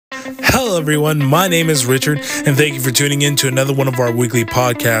Hello everyone, my name is Richard, and thank you for tuning in to another one of our weekly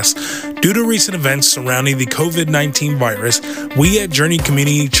podcasts. Due to recent events surrounding the COVID-19 virus, we at Journey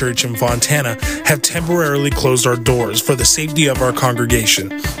Community Church in Fontana have temporarily closed our doors for the safety of our congregation.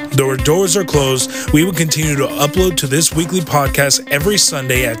 Though our doors are closed, we will continue to upload to this weekly podcast every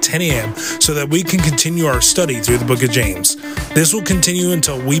Sunday at 10 a.m. so that we can continue our study through the book of James. This will continue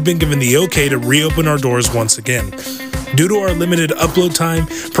until we've been given the okay to reopen our doors once again. Due to our limited upload time,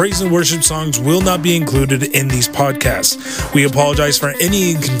 praise and worship songs will not be included in these podcasts. We apologize for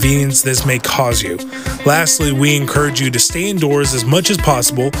any inconvenience this may cause you. Lastly, we encourage you to stay indoors as much as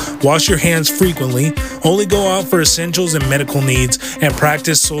possible, wash your hands frequently, only go out for essentials and medical needs, and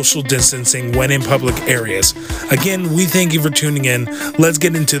practice social distancing when in public areas. Again, we thank you for tuning in. Let's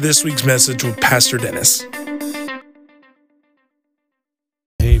get into this week's message with Pastor Dennis.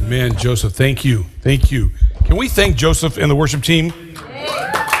 Amen, Joseph. Thank you. Thank you. Can we thank Joseph and the worship team?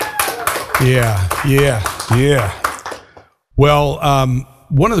 Yeah. Well,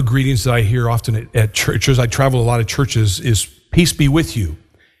 one of the greetings that I hear often at churches, I travel a lot of churches, is peace be with you.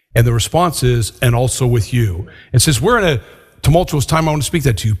 And the response is, and also with you. And since we're in a tumultuous time, I want to speak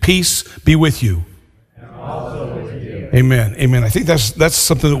that to you. Peace be with you. And also with you. Amen. I think that's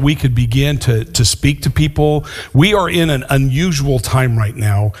something that we could begin to speak to people. We are in an unusual time right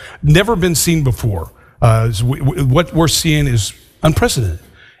now, never been seen before. What we're seeing is unprecedented.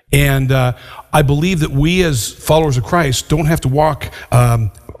 And I believe that we as followers of Christ don't have to walk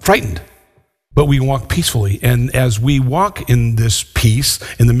frightened, but we can walk peacefully. And as we walk in this peace,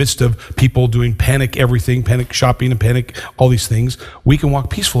 in the midst of people doing panic everything, panic shopping and panic all these things, we can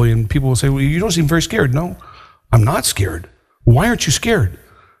walk peacefully. And people will say, well, you don't seem very scared. No, I'm not scared. Why aren't you scared?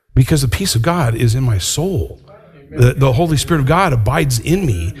 Because the peace of God is in my soul. The Holy Spirit of God abides in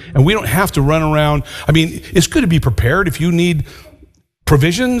me, and we don't have to run around. I mean, it's good to be prepared. If you need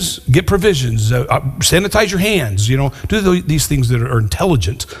provisions, get provisions. Sanitize your hands, do these things that are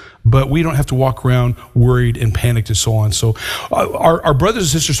intelligent, but we don't have to walk around worried and panicked and so on. So our brothers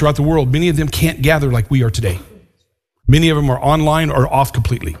and sisters throughout the world, many of them can't gather like we are today. Many of them are online or off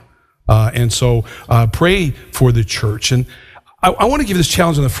completely. And so pray for the church. And I want to give this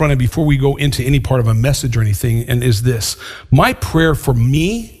challenge on the front end before we go into any part of a message or anything, and is this. My prayer for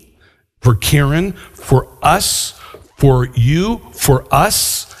me, for Karen, for us, for you, for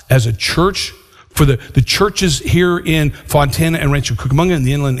us as a church, for the churches here in Fontana and Rancho Cucamonga and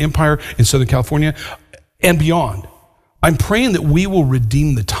the Inland Empire in Southern California and beyond. I'm praying that we will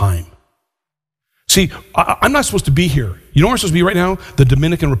redeem the time. See, I'm not supposed to be here. You know where I'm supposed to be right now? The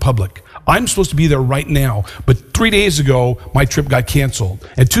Dominican Republic. I'm supposed to be there right now. But 3 days ago, my trip got canceled.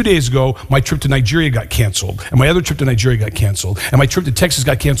 And 2 days ago, my trip to Nigeria got canceled. And my other trip to Nigeria got canceled. And my trip to Texas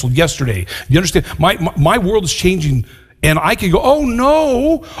got canceled yesterday. You understand? My world is changing. And I can go, oh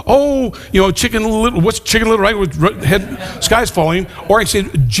no, Chicken Little, what's Chicken Little, right? With head, sky's falling. Or I say,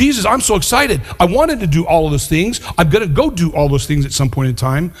 Jesus, I'm so excited. I wanted to do all of those things. I'm going to go do all those things at some point in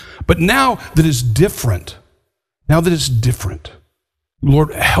time. But now that it's different,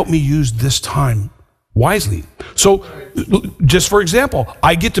 Lord, help me use this time wisely. So, just for example,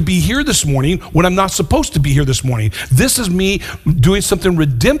 I get to be here this morning when I'm not supposed to be here this morning. This is me doing something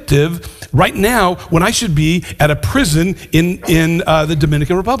redemptive right now when I should be at a prison in the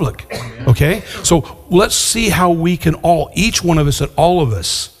Dominican Republic. Okay? So let's see how we can each one of us and all of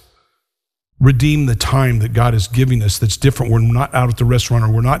us, redeem the time that God is giving us that's different. We're not out at the restaurant, or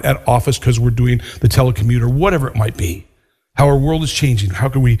we're not at office because we're doing the telecommute, or whatever it might be. How our world is changing. How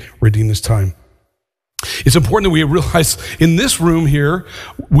can we redeem this time? It's important that we realize in this room here,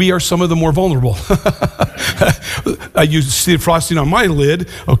 we are some of the more vulnerable. You see the frosting on my lid,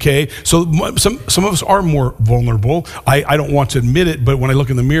 okay? So some of us are more vulnerable. I don't want to admit it, but when I look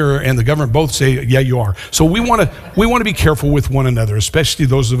in the mirror and the government both say, yeah, you are. So we want to be careful with one another, especially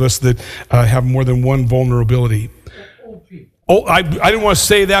those of us that have more than one vulnerability. Oh, I didn't want to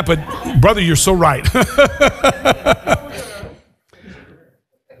say that, but brother, you're so right.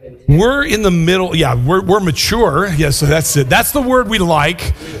 We're in the middle. Yeah, we're mature. Yes, so that's it. That's the word we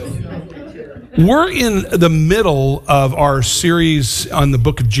like. We're in the middle of our series on the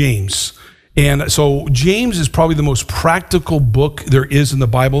book of James. And so James is probably the most practical book there is in the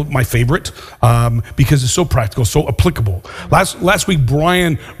Bible, my favorite, because it's so practical, so applicable. Last week,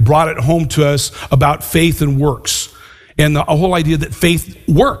 Brian brought it home to us about faith and works, and the whole idea that faith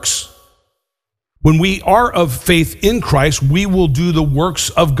works. When we are of faith in Christ, we will do the works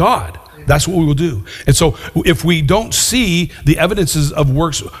of God. That's what we will do. And so if we don't see the evidences of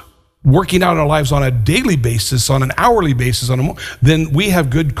works working out in our lives on a daily basis, on an hourly basis, then we have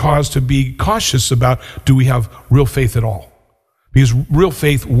good cause to be cautious about, do we have real faith at all? because real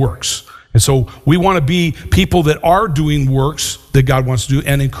faith works. And so we want to be people that are doing works that God wants to do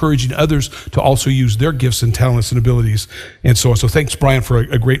and encouraging others to also use their gifts and talents and abilities and so on. So thanks, Brian, for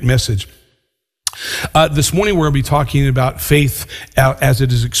a great message. This morning we're going to be talking about faith as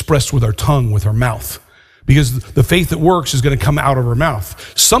it is expressed with our tongue, with our mouth. Because the faith that works is going to come out of our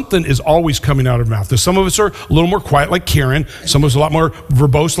mouth. Something is always coming out of our mouth. Some of us are a little more quiet like Karen. Some of us are a lot more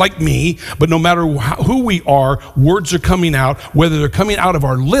verbose like me. But no matter who we are, words are coming out, whether they're coming out of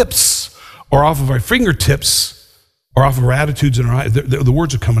our lips or off of our fingertips or off of our attitudes and our eyes. The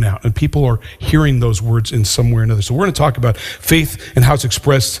words are coming out, and people are hearing those words in some way or another. So we're going to talk about faith and how it's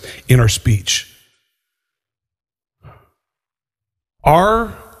expressed in our speech.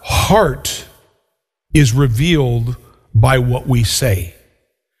 Our heart is revealed by what we say.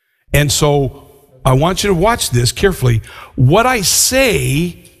 And so I want you to watch this carefully. What I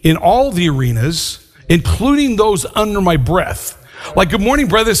say in all the arenas, including those under my breath, like, good morning,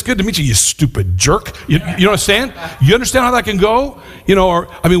 brother, it's good to meet you, you stupid jerk. You know what I'm saying? You understand how that can go?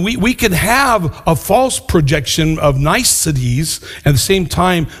 We can have a false projection of niceties, and at the same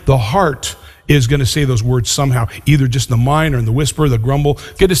time, the heart is going to say those words somehow, either just in the mind or in the whisper, the grumble.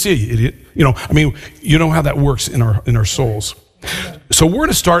 Good to see you, idiot. You know how that works in our souls. So we're going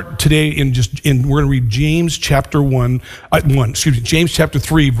to start today we're going to read James chapter James chapter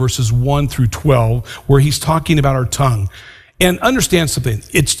 3, verses 1 through 12, where he's talking about our tongue. And understand something,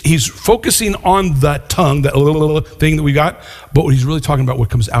 he's focusing on the tongue, that little thing that we got, but he's really talking about what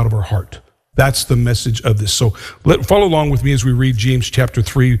comes out of our heart. That's the message of this. So follow along with me as we read James chapter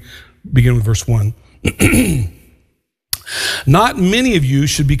 3, begin with verse 1. Not many of you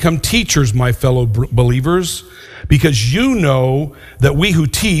should become teachers, my fellow believers, because you know that we who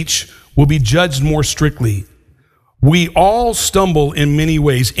teach will be judged more strictly. We all stumble in many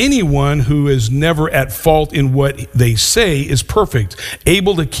ways. Anyone who is never at fault in what they say is perfect,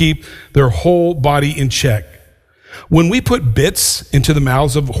 able to keep their whole body in check. When we put bits into the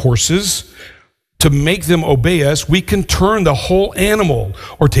mouths of horses to make them obey us, we can turn the whole animal.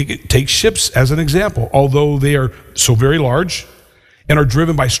 Or take ships as an example. Although they are so very large and are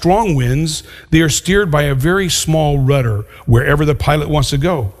driven by strong winds, they are steered by a very small rudder wherever the pilot wants to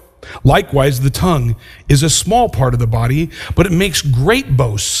go. Likewise, the tongue is a small part of the body, but it makes great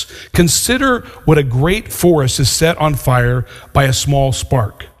boasts. Consider what a great forest is set on fire by a small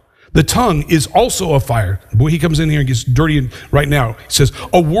spark. The tongue is also a fire. Boy, he comes in here and gets dirty right now. He says,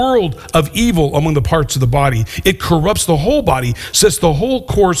 a world of evil among the parts of the body. It corrupts the whole body, sets the whole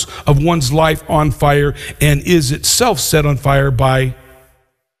course of one's life on fire, and is itself set on fire by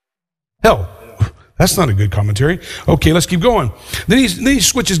hell. That's not a good commentary. Okay, let's keep going. Then he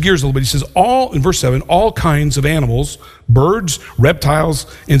switches gears a little bit. He says, in verse 7, all kinds of animals, birds,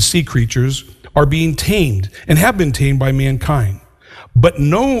 reptiles, and sea creatures are being tamed and have been tamed by mankind. But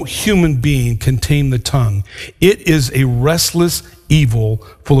no human being can tame the tongue. It is a restless evil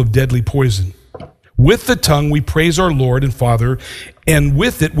full of deadly poison. With the tongue we praise our Lord and Father, and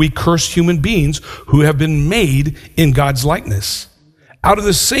with it we curse human beings who have been made in God's likeness. Out of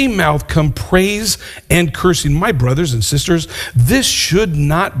the same mouth come praise and cursing. My brothers and sisters, this should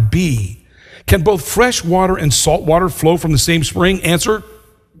not be. Can both fresh water and salt water flow from the same spring? Answer?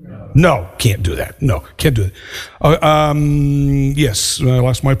 No, can't do that. No, can't do it. Yes, I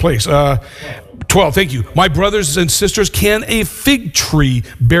lost my place. 12, thank you. My brothers and sisters, can a fig tree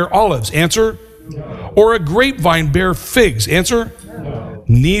bear olives? Answer? No. Or a grapevine bear figs? Answer? No.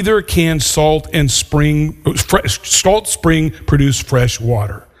 Neither can salt spring produce fresh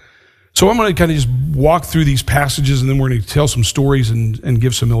water. So I'm going to kind of just walk through these passages, and then we're going to tell some stories and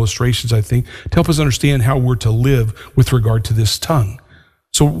give some illustrations, I think, to help us understand how we're to live with regard to this tongue.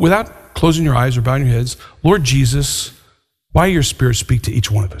 So without closing your eyes or bowing your heads, Lord Jesus, by your Spirit, speak to each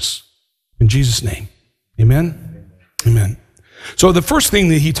one of us. In Jesus' name, amen? Amen. So the first thing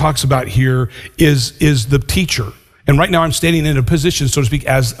that he talks about here is the teacher. And right now I'm standing in a position, so to speak,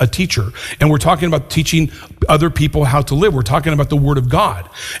 as a teacher. And we're talking about teaching other people how to live. We're talking about the Word of God.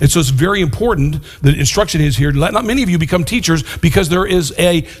 And so it's very important, the instruction is here, let not many of you become teachers, because there is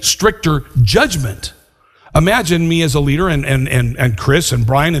a stricter judgment. Imagine me as a leader and Chris and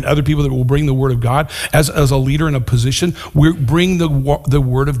Brian and other people that will bring the Word of God as a leader in a position. We bring the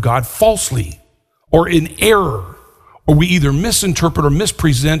Word of God falsely or in error, or we either misinterpret or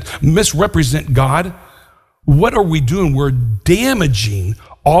misrepresent God. What are we doing? We're damaging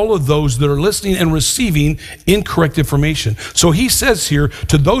all of those that are listening and receiving incorrect information. So he says here,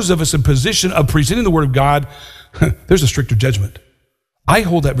 to those of us in position of presenting the Word of God, there's a stricter judgment. I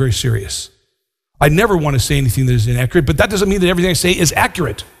hold that very serious. I never want to say anything that is inaccurate, but that doesn't mean that everything I say is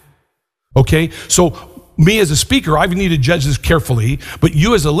accurate. Okay? So me as a speaker, I need to judge this carefully, but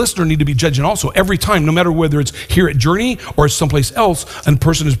you as a listener need to be judging also every time, no matter whether it's here at Journey or someplace else, and a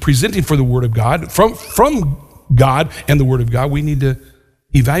person is presenting for the Word of God, from God and the Word of God, we need to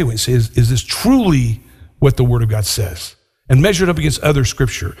evaluate and say, is this truly what the Word of God says? And measure it up against other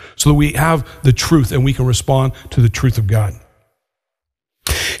Scripture so that we have the truth and we can respond to the truth of God.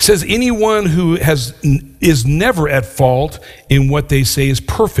 It says, anyone who is never at fault in what they say is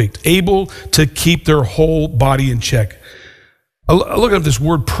perfect, able to keep their whole body in check. Look at this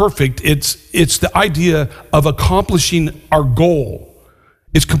word perfect. It's the idea of accomplishing our goal.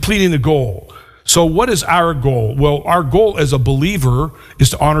 It's completing the goal. So what is our goal? Well, our goal as a believer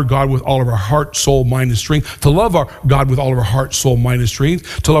is to honor God with all of our heart, soul, mind, and strength, to love our God with all of our heart, soul, mind, and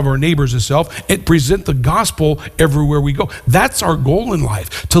strength, to love our neighbors as self, and present the gospel everywhere we go. That's our goal in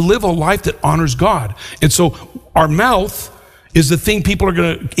life, to live a life that honors God. And so our mouth is the thing people are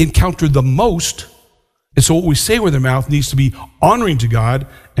going to encounter the most. And so what we say with our mouth needs to be honoring to God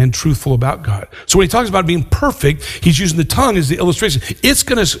and truthful about God. So when he talks about being perfect, he's using the tongue as the illustration. It's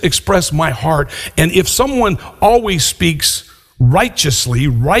going to express my heart. And if someone always speaks righteously,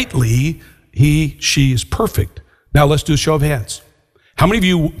 rightly, he, she is perfect. Now let's do a show of hands. How many of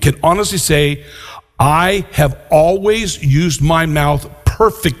you can honestly say, I have always used my mouth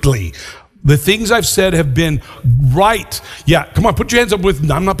perfectly? The things I've said have been right. Yeah, come on, put your hands up with,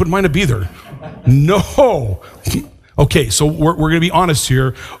 I'm not putting mine up either. No. Okay, so we're going to be honest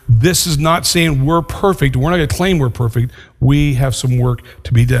here. This is not saying we're perfect. We're not going to claim we're perfect. We have some work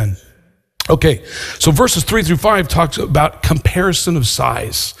to be done. Okay, so verses 3-5 talks about comparison of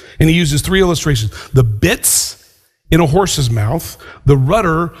size. And he uses three illustrations. The bits in a horse's mouth, the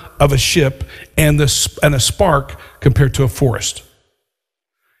rudder of a ship, and a spark compared to a forest.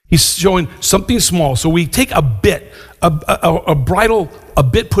 He's showing something small. So we take a bit, a bridle, a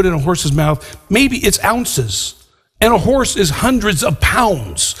bit put in a horse's mouth. Maybe it's ounces. And a horse is hundreds of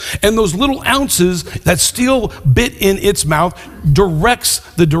pounds. And those little ounces, that steel bit in its mouth, directs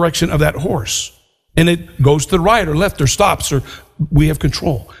the direction of that horse. And it goes to the right or left or stops, or we have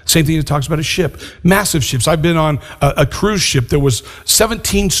control. Same thing it talks about a ship. Massive ships. I've been on a cruise ship that was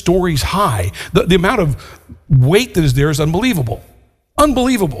 17 stories high. The amount of weight that is there is unbelievable.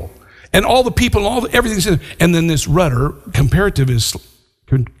 Unbelievable. And all the people and everything's in there. And then this rudder, comparatively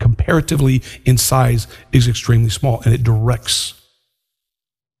in size, is extremely small, and it directs.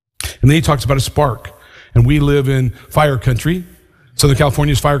 And then he talks about a spark. And we live in fire country. Southern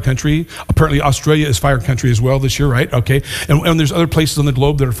California is fire country. Apparently Australia is fire country as well this year, right? Okay. And there's other places on the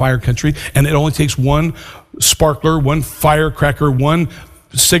globe that are fire country. And it only takes one sparkler, one firecracker, one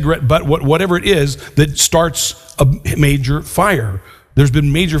cigarette butt, whatever it is, that starts a major fire. There's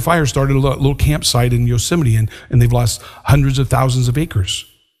been major fires started at a little campsite in Yosemite, and they've lost hundreds of thousands of acres.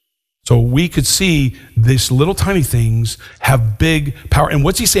 So we could see these little tiny things have big power. And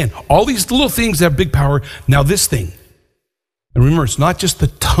what's he saying? All these little things have big power. Now this thing. And remember, it's not just the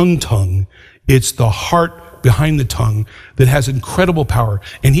tongue. It's the heart behind the tongue that has incredible power.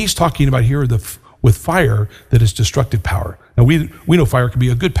 And he's talking about here with fire that is destructive power. Now we know fire can be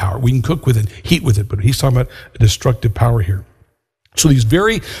a good power. We can cook with it, heat with it, but he's talking about a destructive power here. So these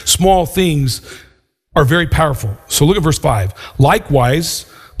very small things are very powerful. So look at verse 5.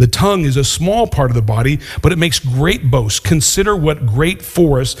 Likewise, the tongue is a small part of the body, but it makes great boasts. Consider what great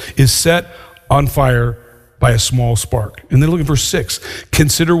forest is set on fire by a small spark. And then look at verse 6.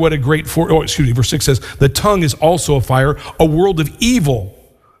 Consider what a great forest, verse 6 says, the tongue is also a fire, a world of evil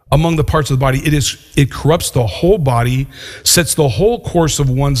among the parts of the body. It corrupts the whole body, sets the whole course of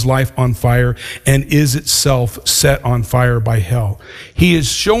one's life on fire, and is itself set on fire by hell. He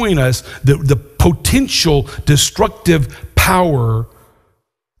is showing us that the potential destructive power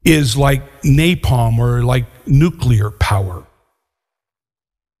is like napalm or like nuclear power.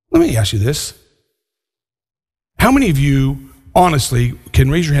 Let me ask you this. How many of you, honestly, can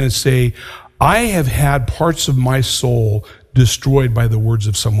raise your hand and say, I have had parts of my soul destroyed by the words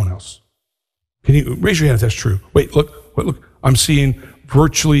of someone else? Can you raise your hand if that's true? Wait, look. I'm seeing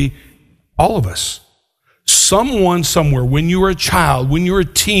virtually all of us. Someone somewhere, when you were a child, when you were a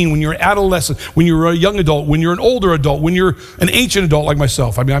teen, when you were an adolescent, when you were a young adult, when you're an older adult, when you're an ancient adult like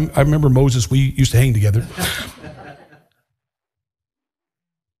myself. I mean, I remember Moses, we used to hang together.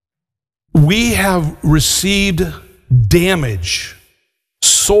 We have received damage.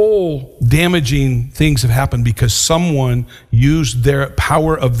 Soul damaging things have happened because someone used their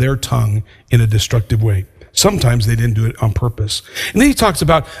power of their tongue in a destructive way. Sometimes they didn't do it on purpose. And then he talks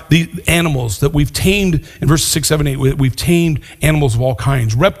about the animals that we've tamed in verses 6, 7, 8. We've tamed animals of all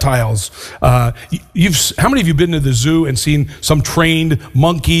kinds, reptiles. How many of you been to the zoo and seen some trained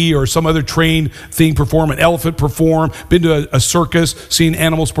monkey or some other trained thing perform, an elephant perform, been to a circus, seen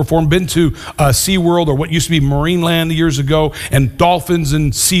animals perform, been to SeaWorld or what used to be Marineland years ago, and dolphins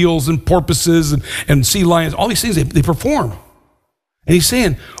and seals and porpoises and sea lions, all these things, they perform. And he's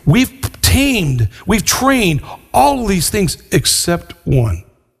saying, we've trained all of these things except one.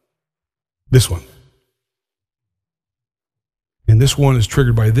 This one. And this one is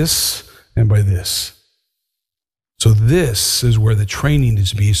triggered by this and by this. So this is where the training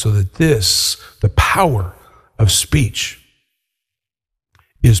needs to be, so that the power of speech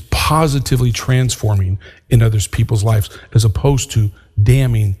is positively transforming in other people's lives as opposed to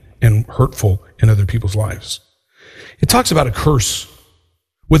damning and hurtful in other people's lives. It talks about a curse.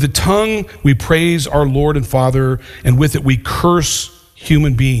 With the tongue, we praise our Lord and Father, and with it we curse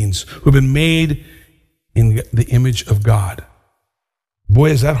human beings who have been made in the image of God.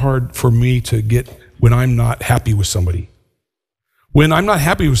 Boy, is that hard for me to get when I'm not happy with somebody. When I'm not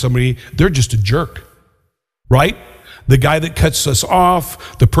happy with somebody, they're just a jerk, right? The guy that cuts us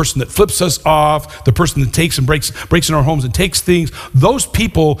off, the person that flips us off, the person that takes and breaks in our homes and takes things, those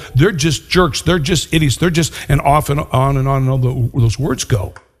people, they're just jerks, they're just idiots, they're just, and off and on and on and on those words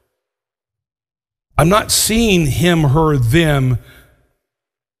go. I'm not seeing him, her, them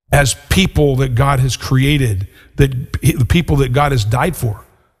as people that God has created, the people that God has died for.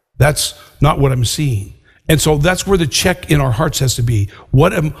 That's not what I'm seeing. And so that's where the check in our hearts has to be.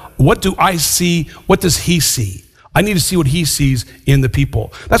 What do I see? What does he see? I need to see what he sees in the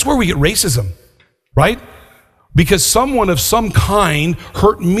people. That's where we get racism, right? Because someone of some kind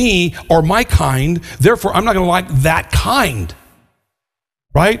hurt me or my kind, therefore I'm not going to like that kind,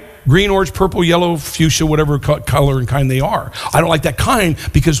 right? Green, orange, purple, yellow, fuchsia, whatever color and kind they are. I don't like that kind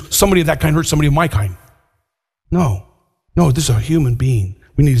because somebody of that kind hurt somebody of my kind. No, this is a human being.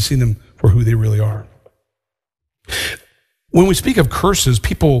 We need to see them for who they really are. When we speak of curses,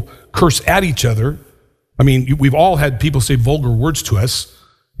 people curse at each other. I mean, we've all had people say vulgar words to us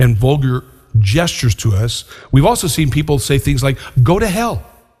and vulgar gestures to us. We've also seen people say things like, go to hell.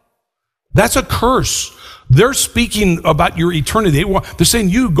 That's a curse. They're speaking about your eternity. They're saying,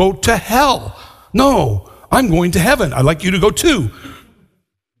 you go to hell. No, I'm going to heaven. I'd like you to go too.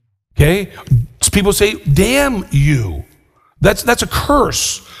 Okay? People say, damn you. That's a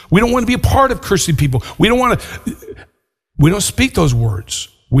curse. We don't want to be a part of cursing people. We don't speak those words.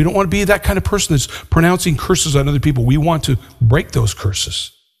 We don't want to be that kind of person that's pronouncing curses on other people. We want to break those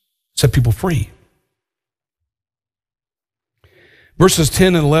curses, set people free. Verses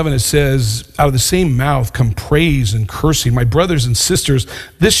 10 and 11, it says, out of the same mouth come praise and cursing. My brothers and sisters,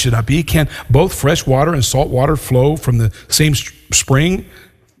 this should not be. Can both fresh water and salt water flow from the same spring?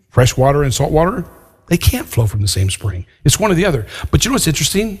 Fresh water and salt water? They can't flow from the same spring. It's one or the other. But you know what's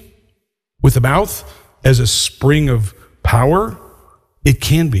interesting? With the mouth as a spring of power, it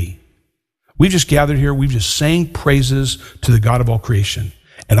can be. We've just gathered here. We've just sang praises to the God of all creation.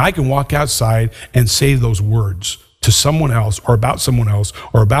 And I can walk outside and say those words to someone else or about someone else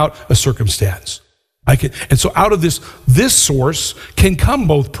or about a circumstance. And so out of this source can come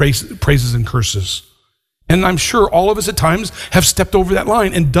both praises and curses. And I'm sure all of us at times have stepped over that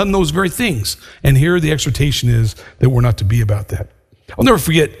line and done those very things. And here the exhortation is that we're not to be about that. I'll never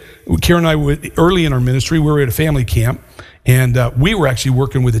forget, Karen and I, early in our ministry, we were at a family camp, and we were actually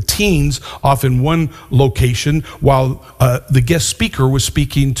working with the teens off in one location while the guest speaker was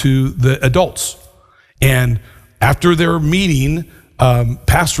speaking to the adults. And after their meeting,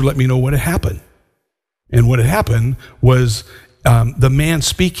 pastor let me know what had happened. And what had happened was the man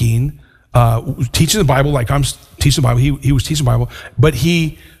speaking, teaching the Bible like I'm teaching the Bible. He was teaching the Bible, but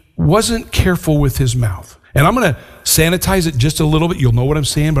he wasn't careful with his mouth. And I'm going to sanitize it just a little bit. You'll know what I'm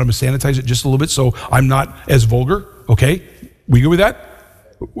saying, but I'm going to sanitize it just a little bit so I'm not as vulgar. Okay? We good with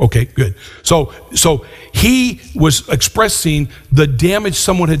that? Okay, good. So he was expressing the damage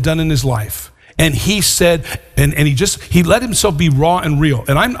someone had done in his life. And he said, and he let himself be raw and real.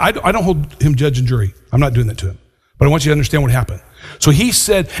 And I don't hold him judge and jury. I'm not doing that to him. But I want you to understand what happened. So he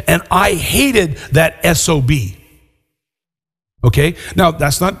said, and I hated that SOB. Okay? Now,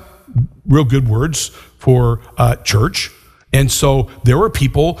 that's not real good words for church. And so there were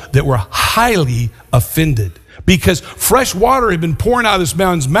people that were highly offended because fresh water had been pouring out of this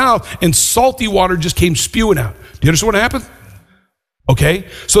man's mouth and salty water just came spewing out. Do you understand what happened? Okay,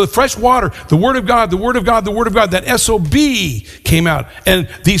 so the fresh water, the word of God, the word of God, the word of God, that SOB came out. And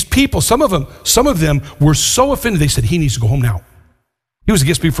these people, some of them were so offended, they said, he needs to go home now. He was a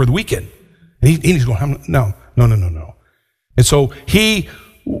guest speaker for the weekend. And he's going, no. And so he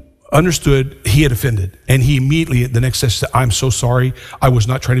understood he had offended. And he immediately, the next session, said, I'm so sorry. I was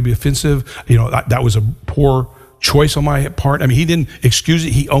not trying to be offensive. That was a poor choice on my part. I mean, he didn't excuse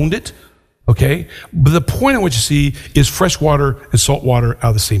it. He owned it. Okay? But the point I want you to see is fresh water and salt water out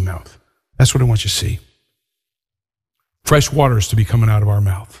of the same mouth. That's what I want you to see. Fresh water is to be coming out of our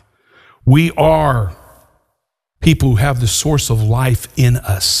mouth. We are people who have the source of life in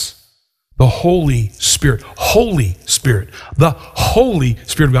us. The Holy Spirit, the Holy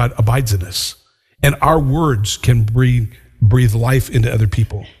Spirit of God abides in us. And our words can breathe life into other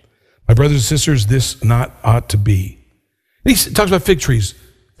people. My brothers and sisters, this not ought to be. And he talks about fig trees.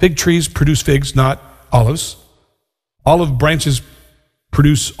 Fig trees produce figs, not olives. Olive branches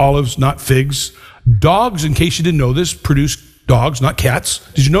produce olives, not figs. Dogs, in case you didn't know this, produce dogs, not cats.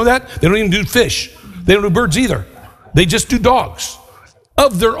 Did you know that? They don't even do fish. They don't do birds either. They just do dogs.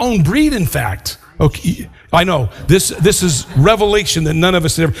 Of their own breed, in fact. Okay, I know, this is revelation that none of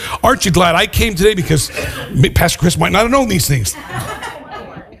us ever. Aren't you glad I came today? Because Pastor Chris might not have known these things.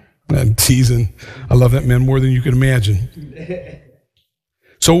 I'm teasing. I love that man more than you can imagine.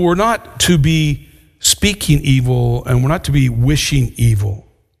 So we're not to be speaking evil, and we're not to be wishing evil.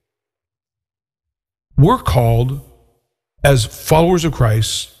 We're called, as followers of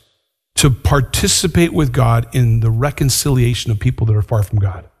Christ, to participate with God in the reconciliation of people that are far from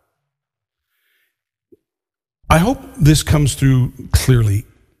God. I hope this comes through clearly.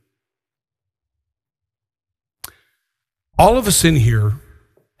 All of us in here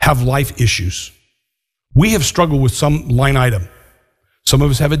have life issues. We have struggled with some line item. Some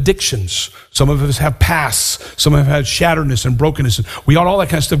of us have addictions. Some of us have pasts. Some of us have shatteredness and brokenness. We got all that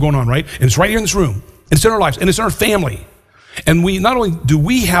kind of stuff going on, right? And it's right here in this room. And it's in our lives. And it's in our family. And we not only do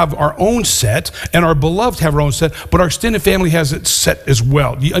we have our own set, and our beloved have our own set, but our extended family has its set as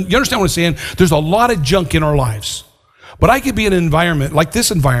well. You understand what I'm saying? There's a lot of junk in our lives. But I could be in an environment like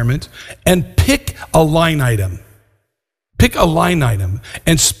this environment and pick a line item. Pick a line item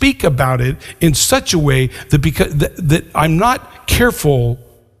and speak about it in such a way that that I'm not careful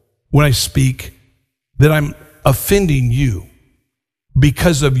when I speak, that I'm offending you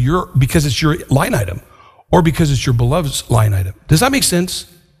because it's your line item. Or because it's your beloved's line item. Does that make sense?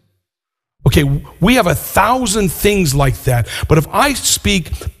 Okay, we have 1,000 things like that. But if I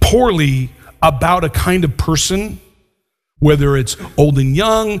speak poorly about a kind of person, whether it's old and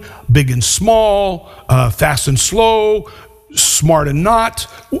young, big and small, fast and slow, smart and not,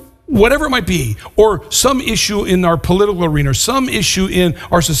 whatever it might be, or some issue in our political arena, or some issue in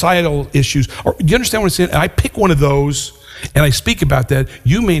our societal issues, or do you understand what I'm saying? And I pick one of those and I speak about that,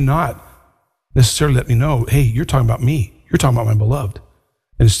 you may not necessarily let me know, hey, you're talking about me. You're talking about my beloved.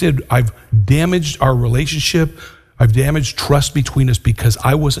 And instead, I've damaged our relationship. I've damaged trust between us because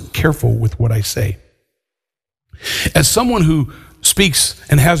I wasn't careful with what I say. As someone who speaks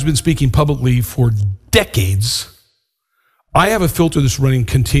and has been speaking publicly for decades, I have a filter that's running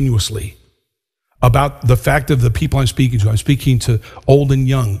continuously about the fact of the people I'm speaking to. I'm speaking to old and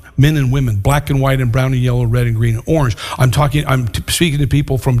young, men and women, black and white and brown and yellow, red and green and orange. I'm speaking to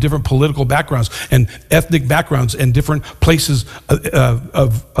people from different political backgrounds and ethnic backgrounds and different places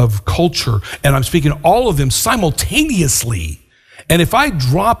of culture. And I'm speaking to all of them simultaneously. And if I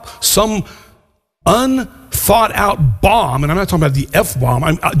drop some unthought out bomb, and I'm not talking about the F-bomb,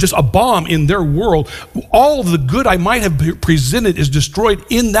 I'm just a bomb in their world, all the good I might have presented is destroyed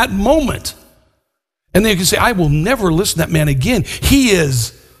in that moment. And then you can say, I will never listen to that man again. He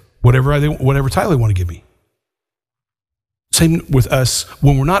is whatever title they want to give me. Same with us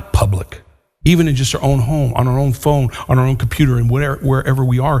when we're not public, even in just our own home, on our own phone, on our own computer, and wherever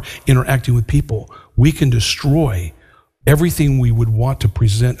we are interacting with people. We can destroy everything we would want to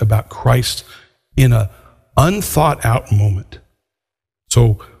present about Christ in an unthought out moment.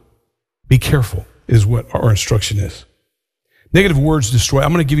 So be careful is what our instruction is. Negative words destroy.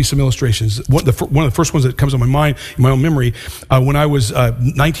 I'm going to give you some illustrations. One of the first ones that comes to my mind, in my own memory, when I was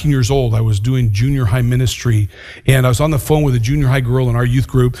 19 years old, I was doing junior high ministry, and I was on the phone with a junior high girl in our youth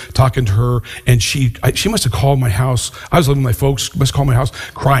group, talking to her, and she must have called my house. I was living with my folks, must have called my house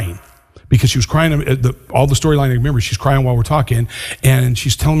crying, because she was crying. All the storyline I remember, she's crying while we're talking, and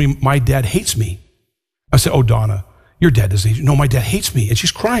she's telling me, my dad hates me. I said, oh, Donna, your dad doesn't hate you. No, my dad hates me. And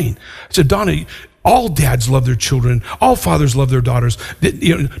she's crying. I said, Donna, all dads love their children. All fathers love their daughters.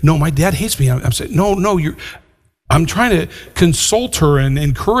 No, my dad hates me. I'm saying, no, I'm trying to console her and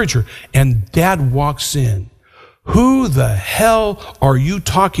encourage her. And dad walks in. Who the hell are you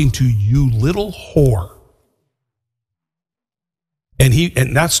talking to, you little whore?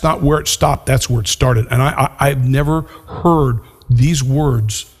 And that's not where it stopped. That's where it started. And I've never heard these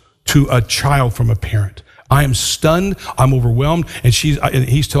words to a child from a parent. I am stunned. I'm overwhelmed. And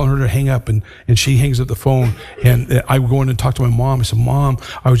he's telling her to hang up, and she hangs up the phone. And I go in and talk to my mom. I said, Mom,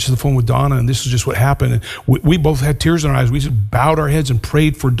 I was just on the phone with Donna, and this is just what happened. And we both had tears in our eyes. We just bowed our heads and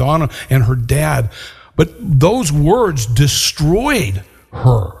prayed for Donna and her dad. But those words destroyed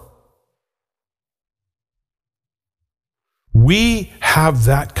her. We have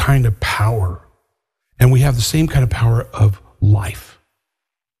that kind of power, and we have the same kind of power of life.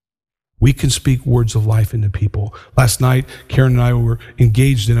 We can speak words of life into people. Last night, Karen and I were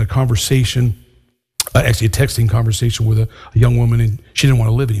engaged in a conversation, actually a texting conversation with a young woman, and she didn't want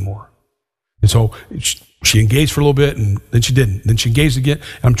to live anymore. And so she engaged for a little bit, and then she didn't. Then she engaged again,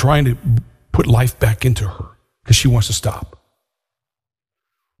 and I'm trying to put life back into her because she wants to stop.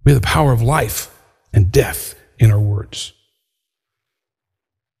 We have the power of life and death in our words.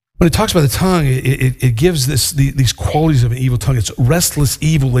 When it talks about the tongue, it gives these qualities of an evil tongue. It's restless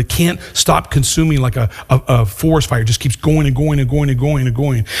evil. It can't stop consuming like a forest fire. It just keeps going and going and going and going and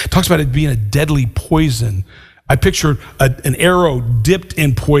going. It talks about it being a deadly poison. I picture an arrow dipped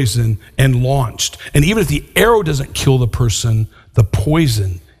in poison and launched. And even if the arrow doesn't kill the person, the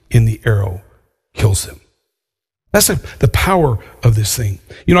poison in the arrow kills them. That's the power of this thing.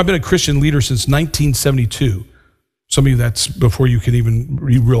 You know, I've been a Christian leader since 1972. Some of you, that's before you can even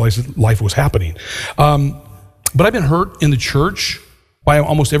realize that life was happening. But I've been hurt in the church by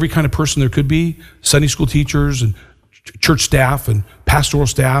almost every kind of person there could be. Sunday school teachers and church staff and pastoral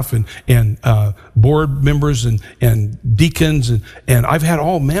staff and board members and deacons. And I've had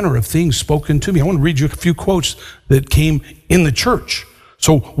all manner of things spoken to me. I want to read you a few quotes that came in the church.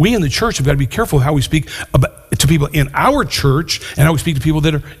 So we in the church have got to be careful how we speak to people in our church and how we speak to people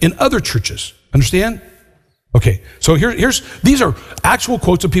that are in other churches. Understand? Okay, so these are actual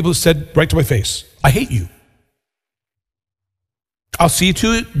quotes of people that said right to my face, I hate you. I'll see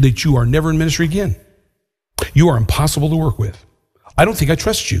to it that you are never in ministry again. You are impossible to work with. I don't think I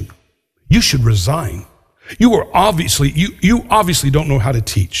trust you. You should resign. You obviously don't know how to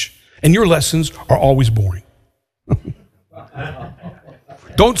teach, and your lessons are always boring.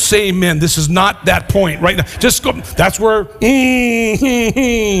 Don't say amen. This is not that point right now. Just go. That's where.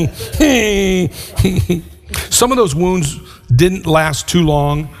 Some of those wounds didn't last too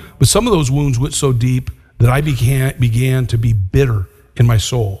long, but some of those wounds went so deep that I began to be bitter in my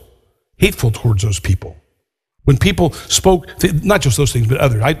soul, hateful towards those people. When people spoke, not just those things, but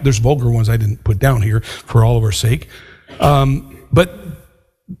other. There's vulgar ones I didn't put down here for all of our sake. But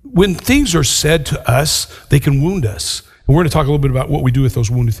when things are said to us, they can wound us. And we're going to talk a little bit about what we do with those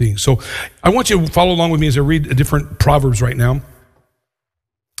wounded things. So I want you to follow along with me as I read different Proverbs right now.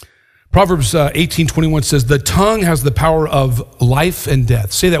 Proverbs 18:21 says, the tongue has the power of life and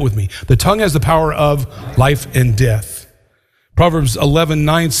death. Say that with me. The tongue has the power of life and death. Proverbs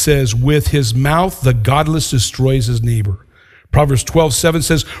 11:9 says, with his mouth the godless destroys his neighbor. Proverbs 12:7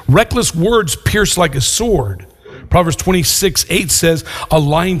 says, reckless words pierce like a sword. Proverbs 26:8 says, a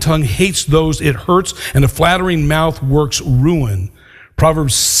lying tongue hates those it hurts, and a flattering mouth works ruin.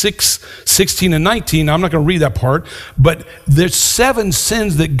 Proverbs 6:16 and 19, I'm not going to read that part, but there's 7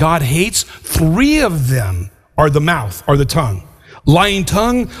 sins that God hates. 3 of them are the mouth, are the tongue. Lying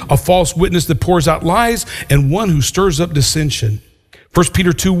tongue, a false witness that pours out lies, and one who stirs up dissension. 1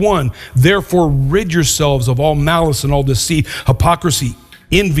 Peter 2:1, therefore rid yourselves of all malice and all deceit, hypocrisy,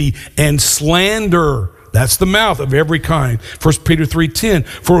 envy, and slander. That's the mouth of every kind. 1 Peter 3:10,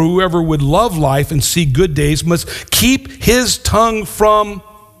 for whoever would love life and see good days must keep his tongue from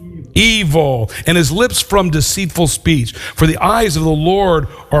evil and his lips from deceitful speech. For the eyes of the Lord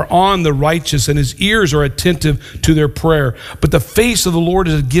are on the righteous, and his ears are attentive to their prayer. But the face of the Lord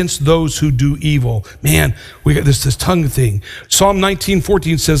is against those who do evil. Man, we got this tongue thing. Psalm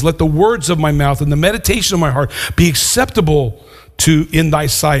 19:14 says, let the words of my mouth and the meditation of my heart be acceptable in thy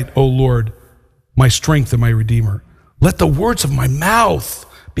sight, O Lord, my strength and my redeemer. Let the words of my mouth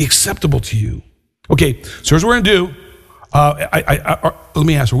be acceptable to you. Okay, so here's what we're going to do. Let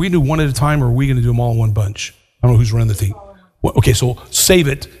me ask, are we going to do one at a time, or are we going to do them all in one bunch? I don't know who's running the thing. Okay, so save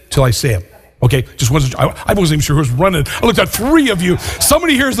it till I say them. Okay, just wasn't, I wasn't even sure who was running. I looked at 3 of you.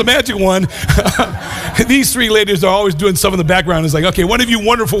 Somebody here is the magic one. These 3 ladies are always doing stuff in the background. It's like, okay, one of you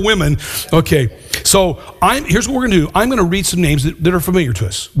wonderful women. Okay, so here's what we're going to do. I'm going to read some names that are familiar to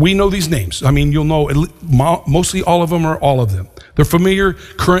us. We know these names. I mean, you'll know mostly all of them or all of them. They're familiar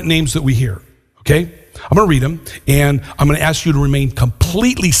current names that we hear. Okay, I'm going to read them, and I'm going to ask you to remain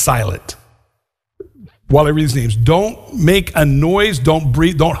completely silent while I read these names. Don't make a noise, don't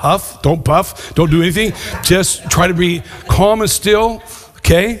breathe, don't huff, don't puff, don't do anything. Just try to be calm and still,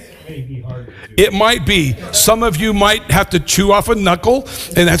 okay? It might be. Some of you might have to chew off a knuckle,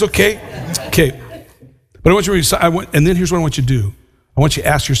 and that's okay. Okay. But I want you to, and then here's what I want you to do. I want you to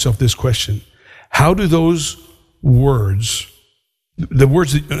ask yourself this question. How do those words, the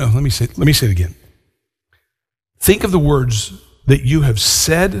words that, no, let me say it again. Think of the words that you have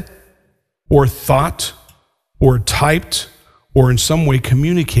said or thought or typed or in some way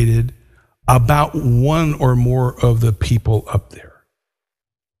communicated about one or more of the people up there.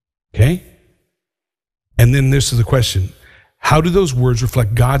 Okay? And then this is the question. How do those words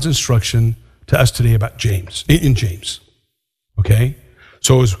reflect God's instruction to us today about James, in James? Okay?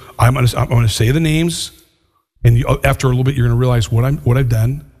 So I'm going to say the names, and after a little bit, you're going to realize what I've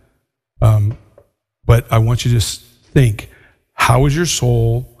done. But I want you to just think, how is your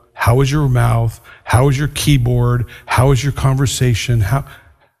soul? How is your mouth? How is your keyboard? How is your conversation?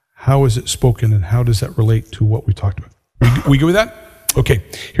 How is it spoken, and how does that relate to what we talked about? We go with that? Okay,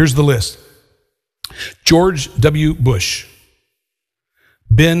 here's the list. George W. Bush,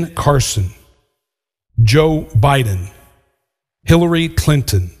 Ben Carson, Joe Biden, Hillary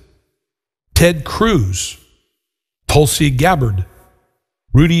Clinton, Ted Cruz, Tulsi Gabbard,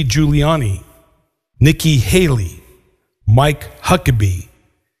 Rudy Giuliani, Nikki Haley, Mike Huckabee,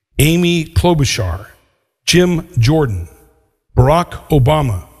 Amy Klobuchar, Jim Jordan, Barack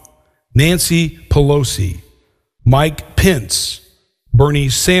Obama, Nancy Pelosi, Mike Pence, Bernie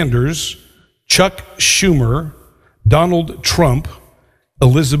Sanders, Chuck Schumer, Donald Trump,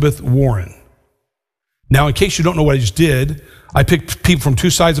 Elizabeth Warren. Now, in case you don't know what I just did, I picked people from two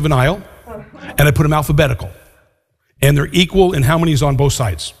sides of an aisle, and I put them alphabetical. And they're equal in how many is on both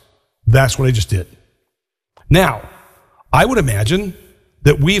sides. That's what I just did. Now, I would imagine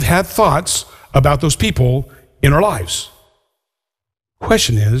that we've had thoughts about those people in our lives.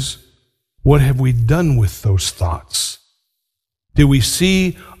 Question is, what have we done with those thoughts? Do we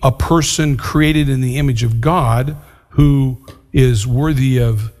see a person created in the image of God who is worthy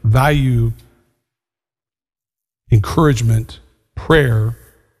of value, encouragement, prayer,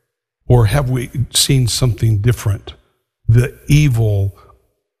 or have we seen something different? The evil,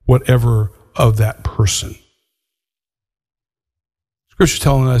 whatever, of that person. Scripture's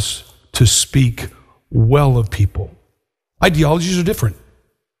telling us to speak well of people. Ideologies are different.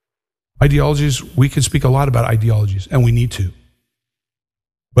 Ideologies, we can speak a lot about ideologies, and we need to.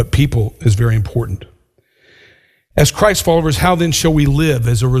 But people is very important. As Christ followers, how then shall we live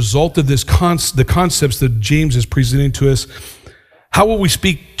as a result of this the concepts that James is presenting to us? How will we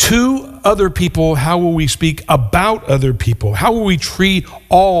speak to other people? How will we speak about other people? How will we treat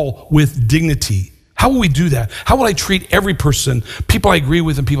all with dignity? How will we do that? How will I treat every person, people I agree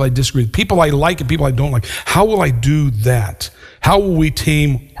with and people I disagree with, people I like and people I don't like? How will I do that? How will we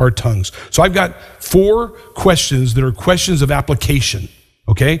tame our tongues? So I've got 4 questions that are questions of application.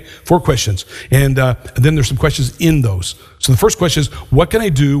 Okay, 4 questions. And then there's some questions in those. So the first question is, what can I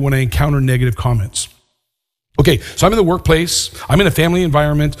do when I encounter negative comments? Okay, so I'm in the workplace, I'm in a family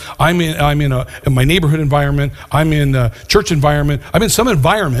environment, I'm in my neighborhood environment, I'm in a church environment, I'm in some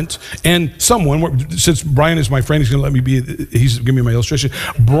environment, and someone, since Brian is my friend, he's giving me my illustration.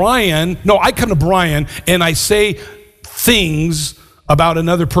 I come to Brian and I say things about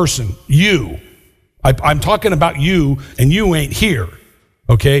another person, you. I'm talking about you, and you ain't here.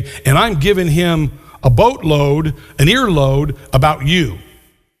 Okay, and I'm giving him a boatload, an earload about you.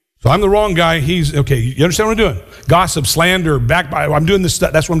 So I'm the wrong guy. He's, okay, you understand what I'm doing? Gossip, slander, backbite. I'm doing this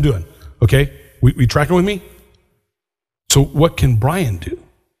stuff. That's what I'm doing. Okay, we tracking with me? So what can Brian do?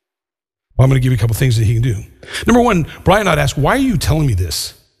 Well, I'm going to give you a couple things that he can do. Number 1, Brian ought to ask, why are you telling me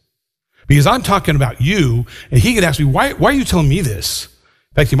this? Because I'm talking about you, and he could ask me, why are you telling me this?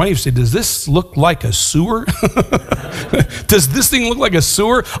 In fact, he might even say, does this look like a sewer? Does this thing look like a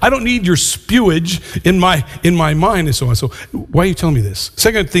sewer? I don't need your spewage in my mind and so on. So why are you telling me this?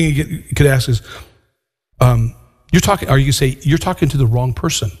 Second thing you could ask is, you're talking to the wrong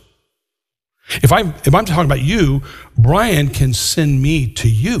person. If I'm talking about you, Brian can send me to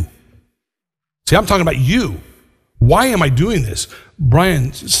you. See, I'm talking about you. Why am I doing this?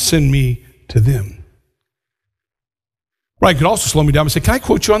 Brian, send me to them. Brian could also slow me down and say, can I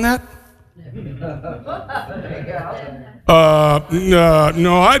quote you on that?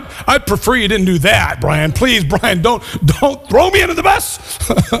 No, I'd prefer you didn't do that, Brian. Please, Brian, don't throw me under the bus.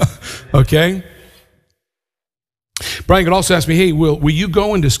 Okay? Brian could also ask me, hey, will you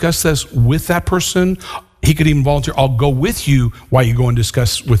go and discuss this with that person? He could even volunteer, I'll go with you while you go and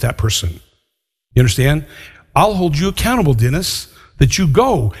discuss with that person. You understand? I'll hold you accountable, Dennis, that you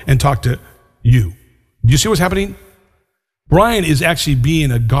go and talk to you. Do you see what's happening? Brian is actually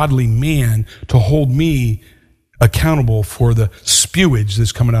being a godly man to hold me accountable for the spewage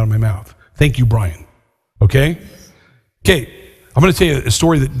that's coming out of my mouth. Thank you, Brian. Okay? Okay, I'm going to tell you a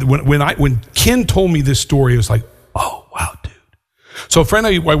story that when Ken told me this story, it was like, oh, wow, dude. So a friend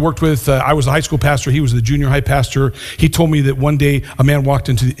I worked with, I was a high school pastor, he was the junior high pastor. He told me that one day a man walked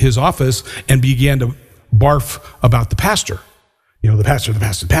into his office and began to barf about the pastor. The pastor.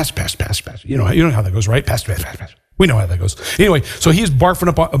 You know how that goes, right? Pastor. We know how that goes. Anyway, so he's barfing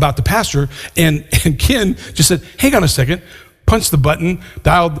up about the pastor, and Ken just said, hang on a second, punched the button,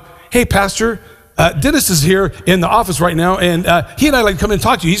 dialed, hey, pastor, Dennis is here in the office right now, and he and I like to come in and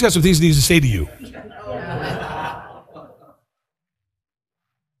talk to you. He's got some things he needs to say to you.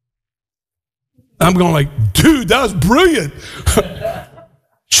 I'm going like, dude, that was brilliant.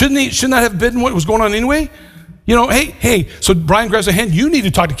 Shouldn't that have been what was going on anyway? Hey, so Brian grabs a hand. You need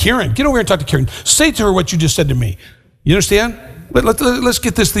to talk to Karen. Get over here and talk to Karen. Say to her what you just said to me. You understand? Let's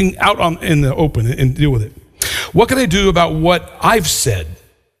get this thing out in the open and deal with it. What can I do about what I've said?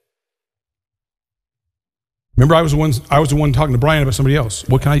 Remember, I was the one talking to Brian about somebody else.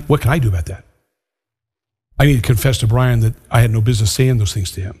 What can I do about that? I need to confess to Brian that I had no business saying those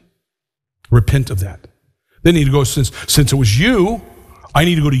things to him. Repent of that. Then I need to go, since it was you, I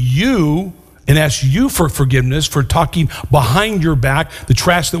need to go to you and ask you for forgiveness for talking behind your back the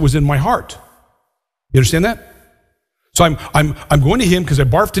trash that was in my heart. You understand that? So I'm going to him because I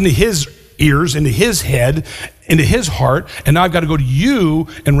barfed into his ears, into his head, into his heart, and now I've got to go to you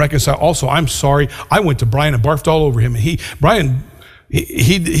and reconcile. Also, I'm sorry. I went to Brian and barfed all over him. Brian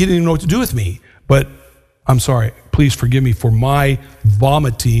didn't even know what to do with me. But I'm sorry. Please forgive me for my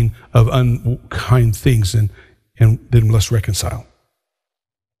vomiting of unkind things, and then let's reconcile.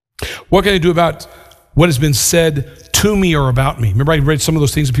 What can I do about what has been said to me or about me? Remember, I read some of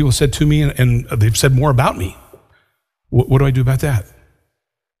those things that people said to me, and they've said more about me. What do I do about that?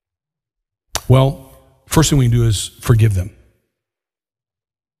 Well, first thing we can do is forgive them.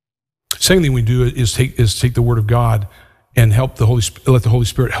 Second thing we do is take the Word of God and let the Holy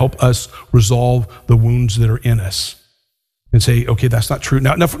Spirit help us resolve the wounds that are in us, and say, okay, that's not true.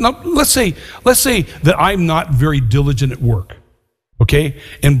 Now let's say that I'm not very diligent at work. Okay,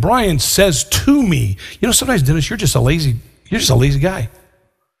 and Brian says to me, sometimes, Dennis, you're just a lazy guy.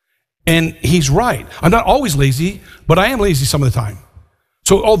 And he's right. I'm not always lazy, but I am lazy some of the time.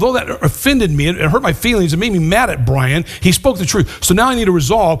 So although that offended me, it hurt my feelings, it made me mad at Brian, he spoke the truth. So now I need to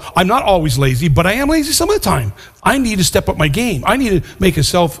resolve, I'm not always lazy, but I am lazy some of the time. I need to step up my game. I need to make a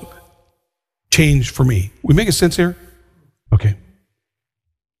self change for me. We making sense here? Okay.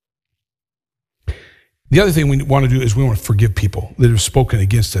 The other thing we want to do is we want to forgive people that have spoken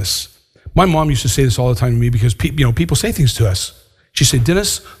against us. My mom used to say this all the time to me because people say things to us. She said,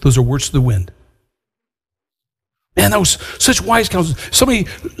 Dennis, those are words to the wind. Man, that was such wise counsel. Somebody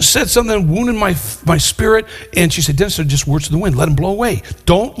said something that wounded my spirit, and she said, Dennis, they're just words to the wind. Let them blow away.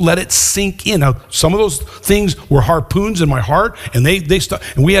 Don't let it sink in. Now, some of those things were harpoons in my heart, and they stuck,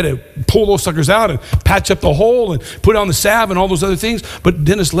 and we had to pull those suckers out and patch up the hole and put on the salve and all those other things. But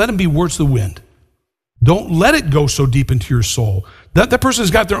Dennis, let them be words to the wind. Don't let it go so deep into your soul. That person's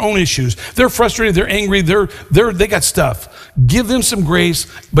got their own issues. They're frustrated. They're angry. They got stuff. Give them some grace,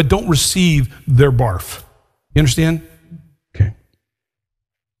 but don't receive their barf. You understand? Okay.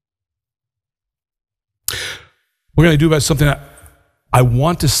 What are going to do about something I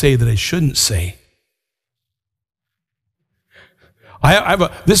want to say that I shouldn't say?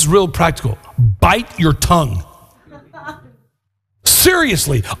 This is real practical. Bite your tongue.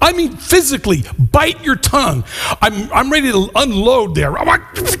 Seriously, I mean physically, bite your tongue. I'm ready to unload there.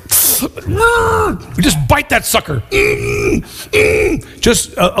 Just bite that sucker.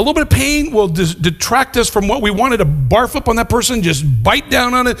 Just a little bit of pain will detract us from what we wanted to barf up on that person. Just bite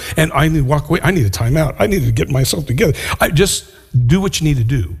down on it, and I need to walk away. I need a timeout. I need to get myself together. Just do what you need to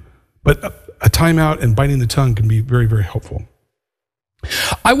do. But a timeout and biting the tongue can be very, very helpful.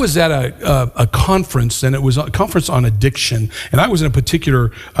 I was at a conference, and it was a conference on addiction, and I was in a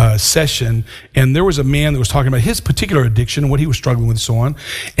particular session, and there was a man that was talking about his particular addiction and what he was struggling with and so on.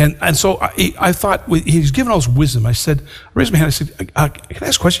 And so I thought, he's given all this wisdom. I raised my hand, I said, can I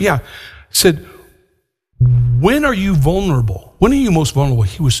ask a question? Yeah. I said, when are you vulnerable? When are you most vulnerable?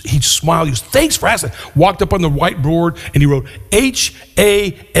 He smiled, he goes, thanks for asking. Walked up on the whiteboard, and he wrote,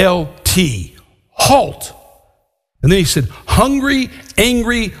 HALT, halt. And then he said, hungry,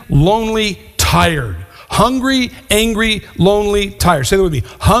 angry, lonely, tired. Hungry, angry, lonely, tired. Say that with me.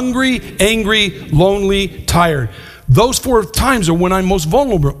 Hungry, angry, lonely, tired. Those 4 times are when I'm most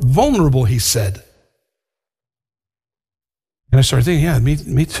vulnerable, he said. And I started thinking, yeah,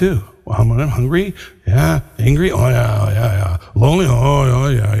 me too. Well, I'm hungry, yeah, angry, oh yeah. Lonely, oh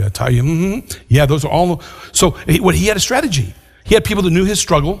yeah, tired. Mm-hmm. Yeah, those are all. So he had a strategy. He had people that knew his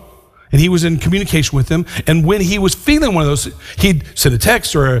struggle, and he was in communication with them. And when he was feeling one of those, he'd send a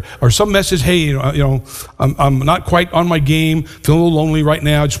text or some message, hey, I'm not quite on my game, feeling a little lonely right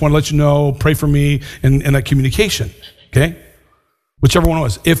now, just want to let you know, pray for me, and that communication, okay? Whichever one it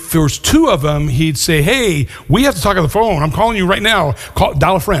was. If there was two of them, he'd say, hey, we have to talk on the phone. I'm calling you right now.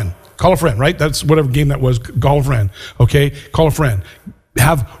 Dial a friend. Call a friend, right? That's whatever game that was. Call a friend, okay? Call a friend.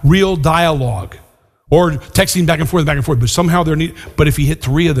 Have real dialogue. Or texting back and forth, but somehow but if he hit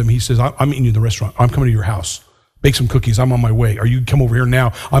three of them, he says, I'm meeting you in the restaurant. I'm coming to your house. Bake some cookies. I'm on my way. Or you come over here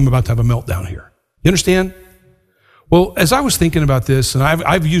now. I'm about to have a meltdown here. You understand? Well, as I was thinking about this, and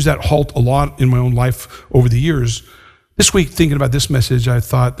I've used that halt a lot in my own life over the years, this week thinking about this message, I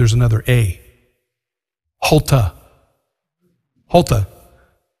thought there's another A. Halta. Halta.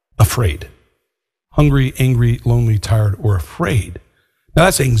 Afraid. Hungry, angry, lonely, tired, or afraid. Now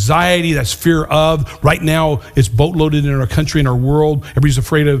that's anxiety, that's fear of. Right now, it's boatloaded in our country, in our world. Everybody's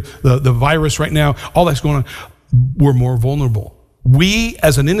afraid of the virus right now. All that's going on. We're more vulnerable. We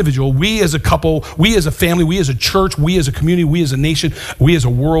as an individual, we as a couple, we as a family, we as a church, we as a community, we as a nation, we as a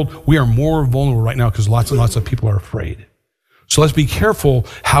world, we are more vulnerable right now because lots and lots of people are afraid. So let's be careful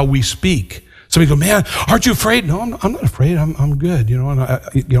how we speak. Somebody go, man, aren't you afraid? No, I'm not afraid. I'm good.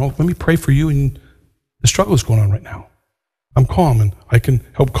 Let me pray for you and the struggle is going on right now. I'm calm, and I can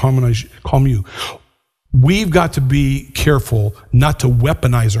help calm you. We've got to be careful not to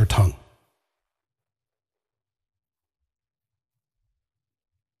weaponize our tongue.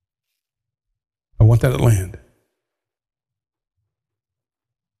 I want that to land.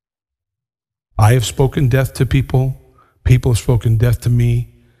 I have spoken death to people. People have spoken death to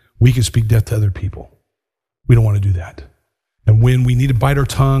me. We can speak death to other people. We don't want to do that. And when we need to bite our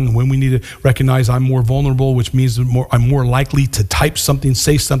tongue, and when we need to recognize I'm more vulnerable, which means I'm more likely to type something,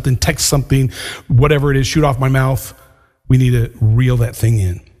 say something, text something, whatever it is, shoot off my mouth, we need to reel that thing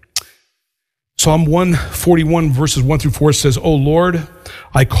in. Psalm 141 verses 1 through 4 says, O Lord,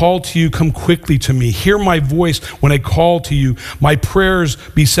 I call to you, come quickly to me. Hear my voice when I call to you. My prayers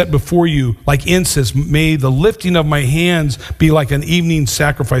be set before you like incense. May the lifting of my hands be like an evening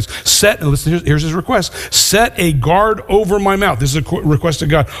sacrifice. Here's his request. Set a guard over my mouth. This is a request of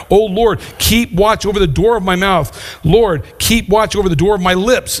God. O Lord, keep watch over the door of my mouth. Lord, keep watch over the door of my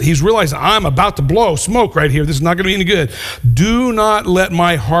lips. He's realizing I'm about to blow smoke right here. This is not going to be any good. Do not let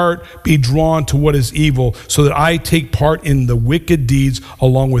my heart be drawn to what is evil, so that I take part in the wicked deeds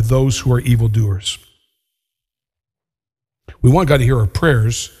along with those who are evildoers. We want God to hear our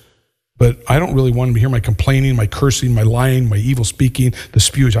prayers, but I don't really want him to hear my complaining, my cursing, my lying, my evil speaking, the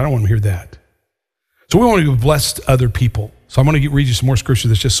spewage. I don't want him to hear that. So we want to be blessed to other people. So I'm going to read you some more scripture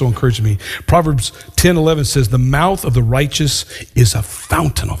that's just so encouraging me. Proverbs 10:11 says, the mouth of the righteous is a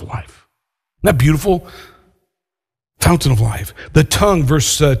fountain of life. Isn't that beautiful? Fountain of life. The tongue,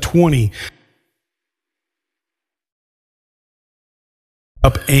 verse 20,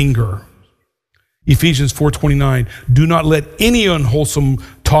 up anger. Ephesians 4:29, do not let any unwholesome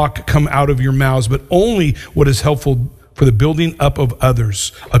talk come out of your mouths, but only what is helpful for the building up of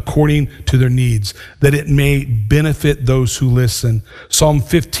others according to their needs, that it may benefit those who listen. Psalm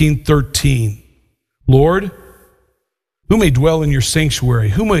 15:13, Lord, who may dwell in your sanctuary?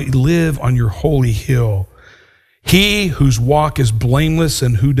 Who may live on your holy hill? He whose walk is blameless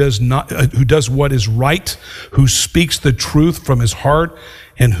and who does what is right, who speaks the truth from his heart,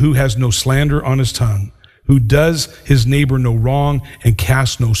 and who has no slander on his tongue, who does his neighbor no wrong and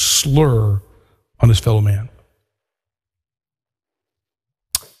casts no slur on his fellow man.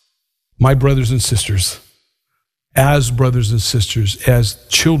 My brothers and sisters, as brothers and sisters, as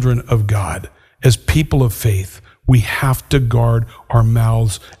children of God, as people of faith, we have to guard our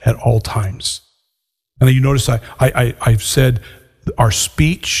mouths at all times. And you notice I've said our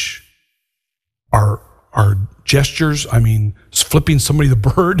speech, our gestures, flipping somebody the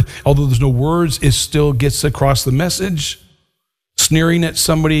bird, although there's no words, it still gets across the message. Sneering at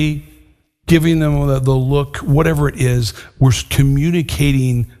somebody, giving them the look, whatever it is, we're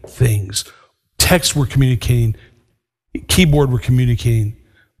communicating things. Text, we're communicating. Keyboard, we're communicating.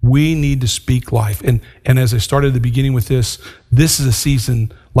 We need to speak life. And as I started at the beginning with this is a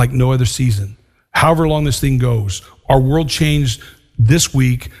season like no other season. However long this thing goes, our world changed this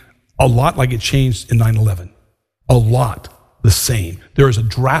week a lot like it changed in 9/11. A lot the same. There is a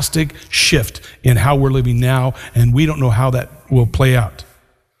drastic shift in how we're living now, and we don't know how that will play out.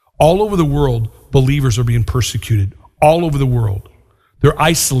 All over the world, believers are being persecuted. All over the world. They're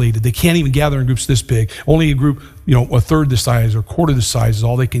isolated. They can't even gather in groups this big. Only a group, a third the size or quarter the size is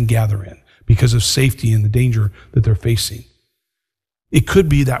all they can gather in because of safety and the danger that they're facing. It could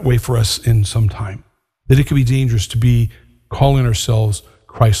be that way for us in some time, that it could be dangerous to be calling ourselves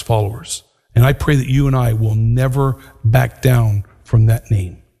Christ followers. And I pray that you and I will never back down from that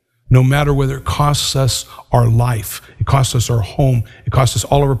name. No matter whether it costs us our life, it costs us our home, it costs us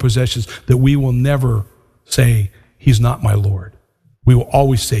all of our possessions, that we will never say, he's not my Lord. We will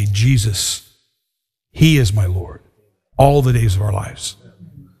always say, Jesus, he is my Lord, all the days of our lives.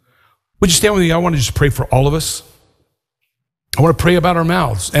 Would you stand with me? I want to just pray for all of us. I want to pray about our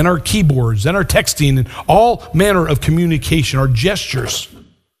mouths and our keyboards and our texting and all manner of communication, our gestures.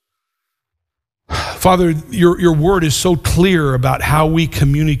 Father, your word is so clear about how we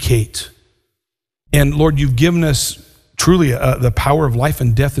communicate. And Lord, you've given us truly the power of life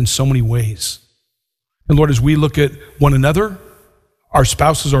and death in so many ways. And Lord, as we look at one another, our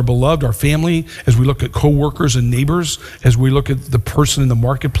spouses, our beloved, our family, as we look at coworkers and neighbors, as we look at the person in the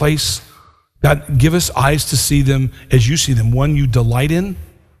marketplace, God, give us eyes to see them as you see them. One you delight in,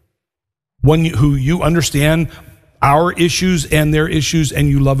 one who you understand our issues and their issues, and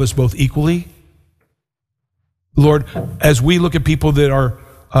you love us both equally. Lord, as we look at people that are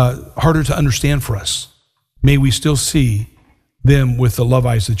harder to understand for us, may we still see them with the love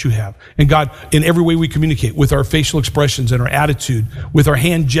eyes that you have. And God, in every way we communicate, with our facial expressions and our attitude, with our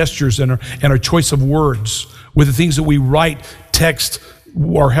hand gestures and our choice of words, with the things that we write, text,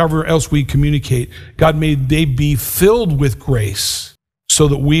 or however else we communicate, God, may they be filled with grace so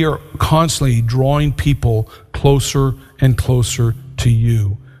that we are constantly drawing people closer and closer to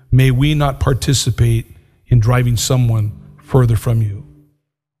you. May we not participate in driving someone further from you.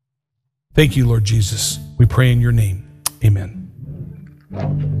 Thank you, Lord Jesus. We pray in your name. Amen.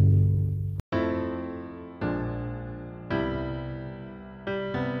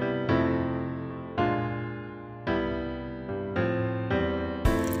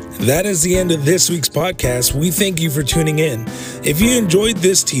 That is the end of this week's podcast. We thank you for tuning in. If you enjoyed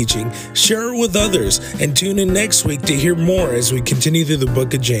this teaching, share it with others and tune in next week to hear more as we continue through the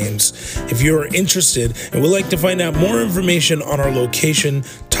book of James. If you are interested and would like to find out more information on our location,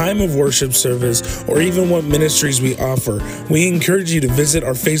 time of worship service, or even what ministries we offer, we encourage you to visit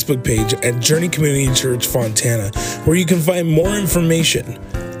our Facebook page at Journey Community Church Fontana, where you can find more information.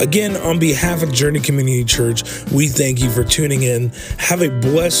 Again, on behalf of Journey Community Church, we thank you for tuning in. Have a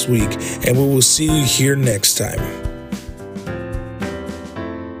blessed week, and we will see you here next time.